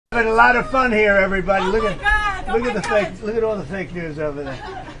Having a lot of fun here, everybody. Oh look my God. look at the fake. Look at all the fake news over there.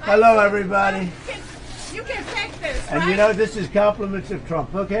 Hello, everybody. You can fake this, And right? you know this is compliments of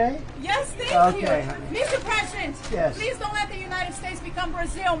Trump, okay? Yes, thank Okay. you. Mr. President, Yes. please don't let the United States become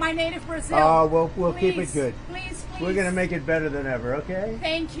Brazil, my native Brazil. Oh, we'll keep it Please, good. Please, please. We're going to make it better than ever, okay?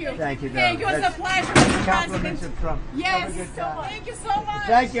 Thank you. Thank you, Thank you. darling. It's a pleasure, Mr. Compliments President. of Trump. Yes. Have a good time. Thank you so much.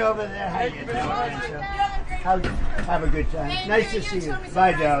 Thank you over there. How you doing? Have a good time. Thank Nice you. to see You you. too, Mr.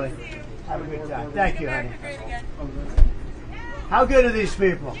 Bye, President. darling. Have a good time. Thank you, honey. America great again. How good are these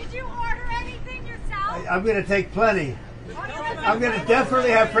people? Did you order anything yourself? I'm going to take plenty. I'm going to definitely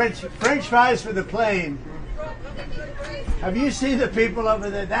have French fries for the plane. Have you seen the people over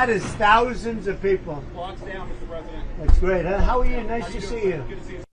there? That is thousands of people. Blocks down, Mr. President. That's great, huh? How are you? Nice to see you. Good to see you.